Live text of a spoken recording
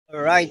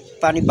Alright,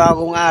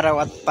 panibagong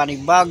araw at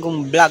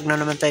panibagong vlog na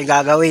naman tayo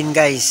gagawin,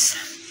 guys.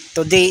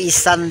 Today is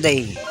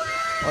Sunday.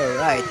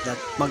 Alright,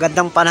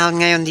 magandang panahon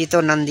ngayon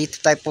dito.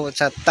 Nandito tayo po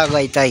sa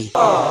Tagaytay.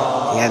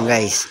 Ayan,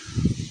 guys.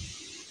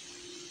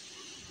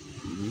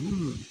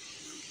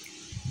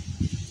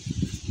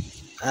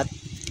 At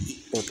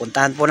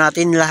pupuntahan po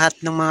natin lahat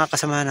ng mga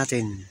kasama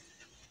natin.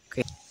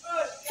 Okay.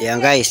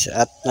 Ayan, guys.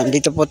 At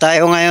nandito po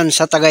tayo ngayon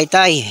sa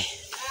Tagaytay.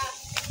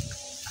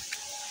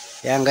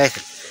 Ayan,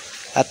 guys.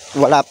 At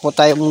wala po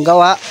tayong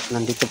gawa.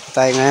 Nandito po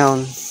tayo ngayon.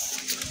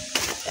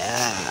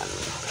 Ayan.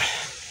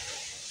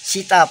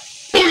 Sit up.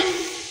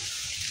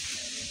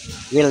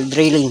 Wheel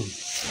drilling.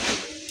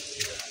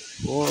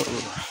 Oh.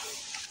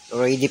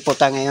 Ready po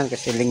tayo ngayon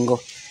kasi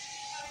linggo.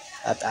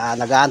 At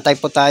nag-aantay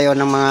po tayo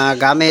ng mga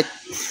gamit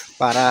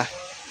para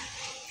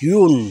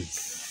yun.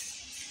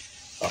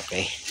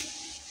 Okay.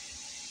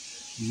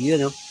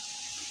 Yun, oh.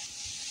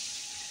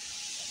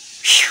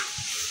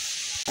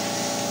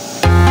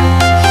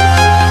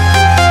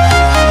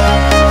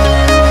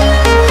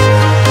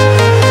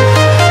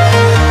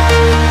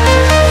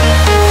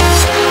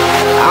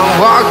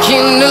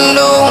 Walking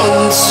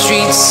alone, the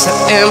streets are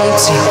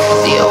empty.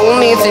 The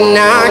only thing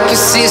I can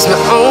see is my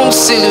own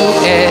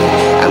silhouette.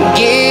 I'm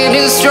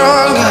getting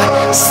stronger,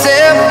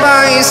 step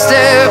by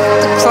step.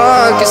 The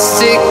clock is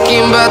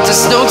ticking, but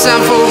there's no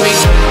time for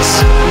regrets.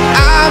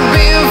 I've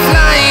been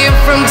flying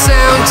from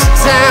town to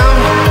town,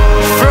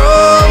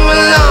 from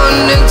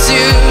London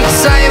to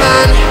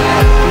Taiwan.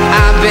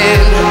 I've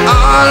been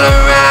all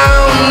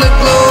around the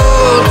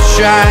globe,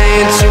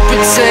 trying to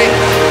protect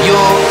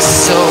your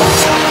soul.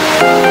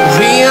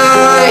 We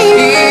are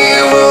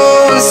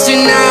heroes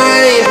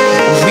tonight.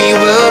 We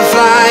will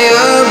fly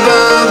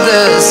above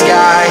the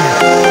sky.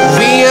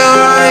 We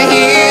are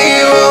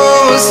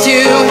heroes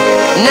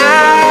tonight.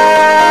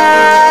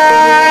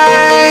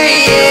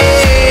 Yeah.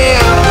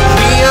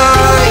 We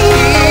are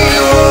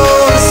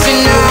heroes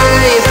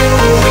tonight.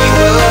 We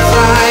will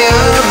fly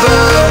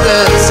above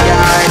the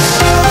sky.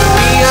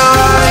 We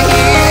are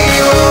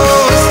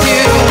heroes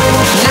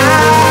tonight.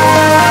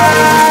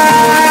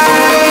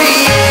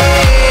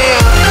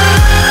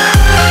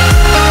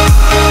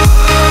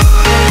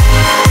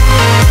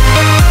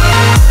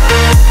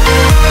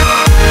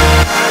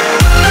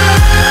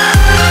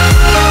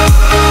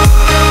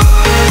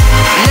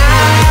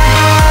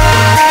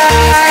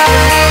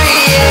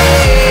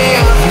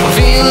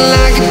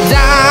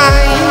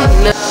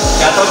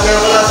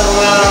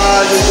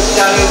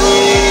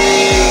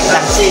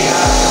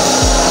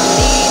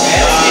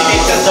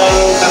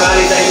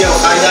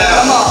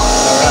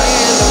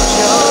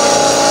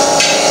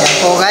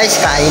 Po guys,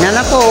 kainan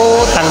na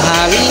po,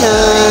 tanghali na.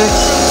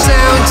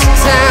 Town to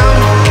town,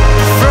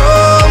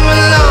 from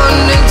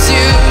London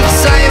to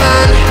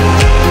Taiwan.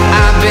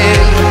 I've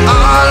been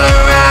all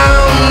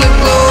around the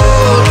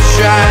globe,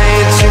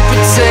 trying to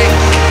protect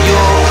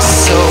your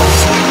soul.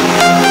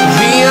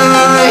 We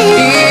are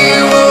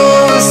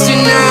heroes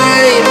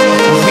tonight.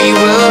 We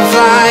will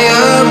fly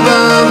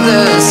above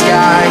the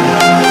sky.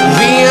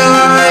 We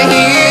are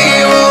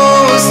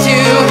heroes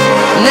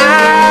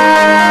tonight.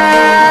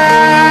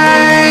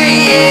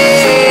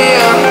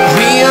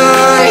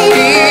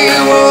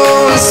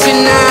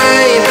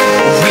 Tonight,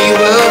 we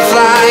will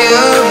fly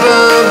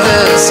above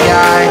the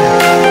sky.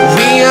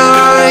 We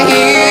are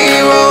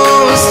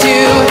heroes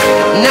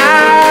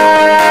tonight.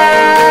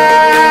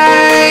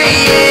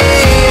 Yeah.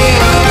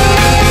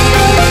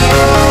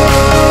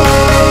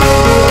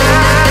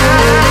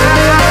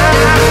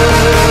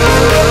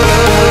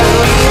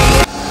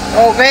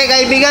 Okay,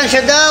 kaibigan,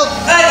 shout out.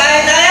 Ay,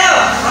 kaya tayo,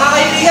 mga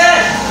kaibigan.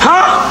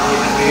 Ha?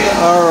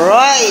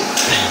 Alright.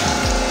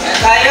 Kaya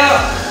tayo.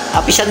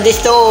 Happy Sunday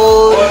to.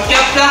 Pork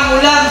chop lang,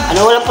 ulam.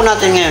 Ano wala po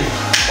natin ngayon?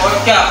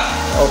 Pork chop.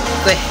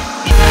 Okay.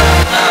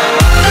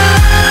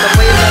 Ito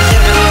po yung laser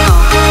ng ano.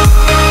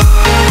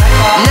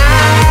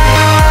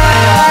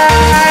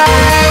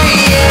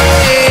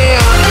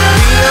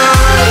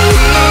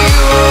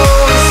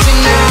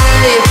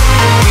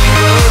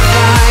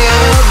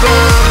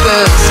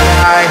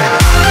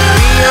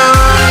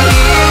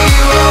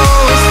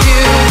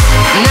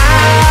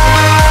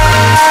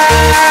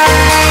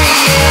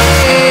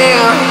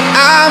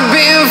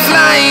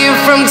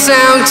 From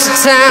town to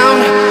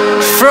town,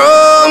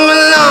 from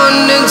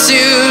London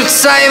to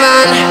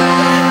Taiwan,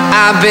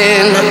 I've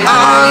been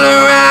all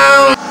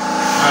around.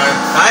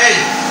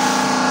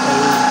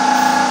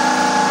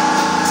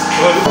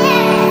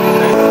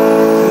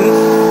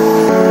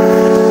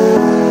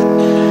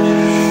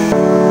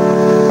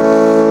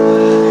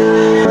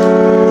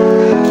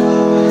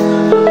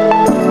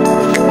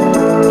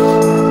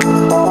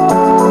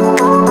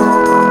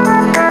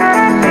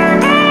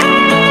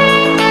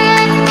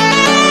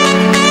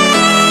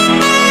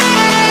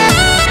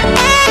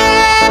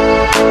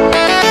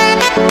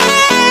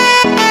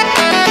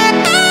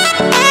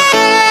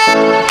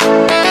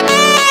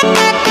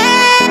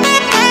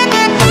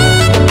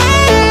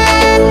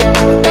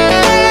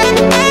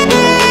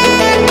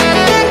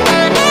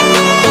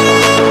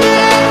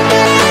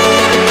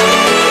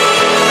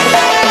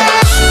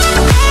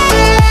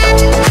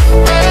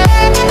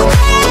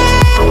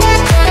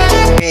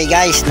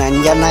 guys,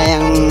 nandyan na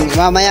yung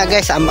mamaya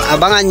guys,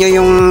 abangan nyo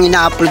yung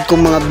ina-upload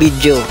kong mga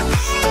video.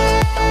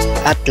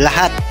 At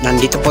lahat,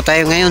 nandito po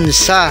tayo ngayon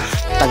sa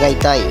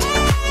Tagaytay.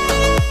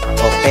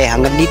 Okay,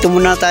 hanggang dito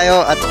muna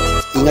tayo at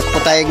ingat po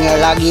tayo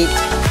lagi.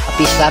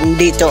 Happy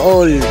Sunday to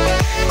all.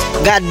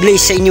 God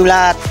bless sa inyo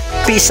lahat.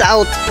 Peace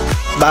out.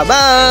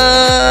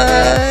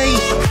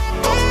 Bye-bye.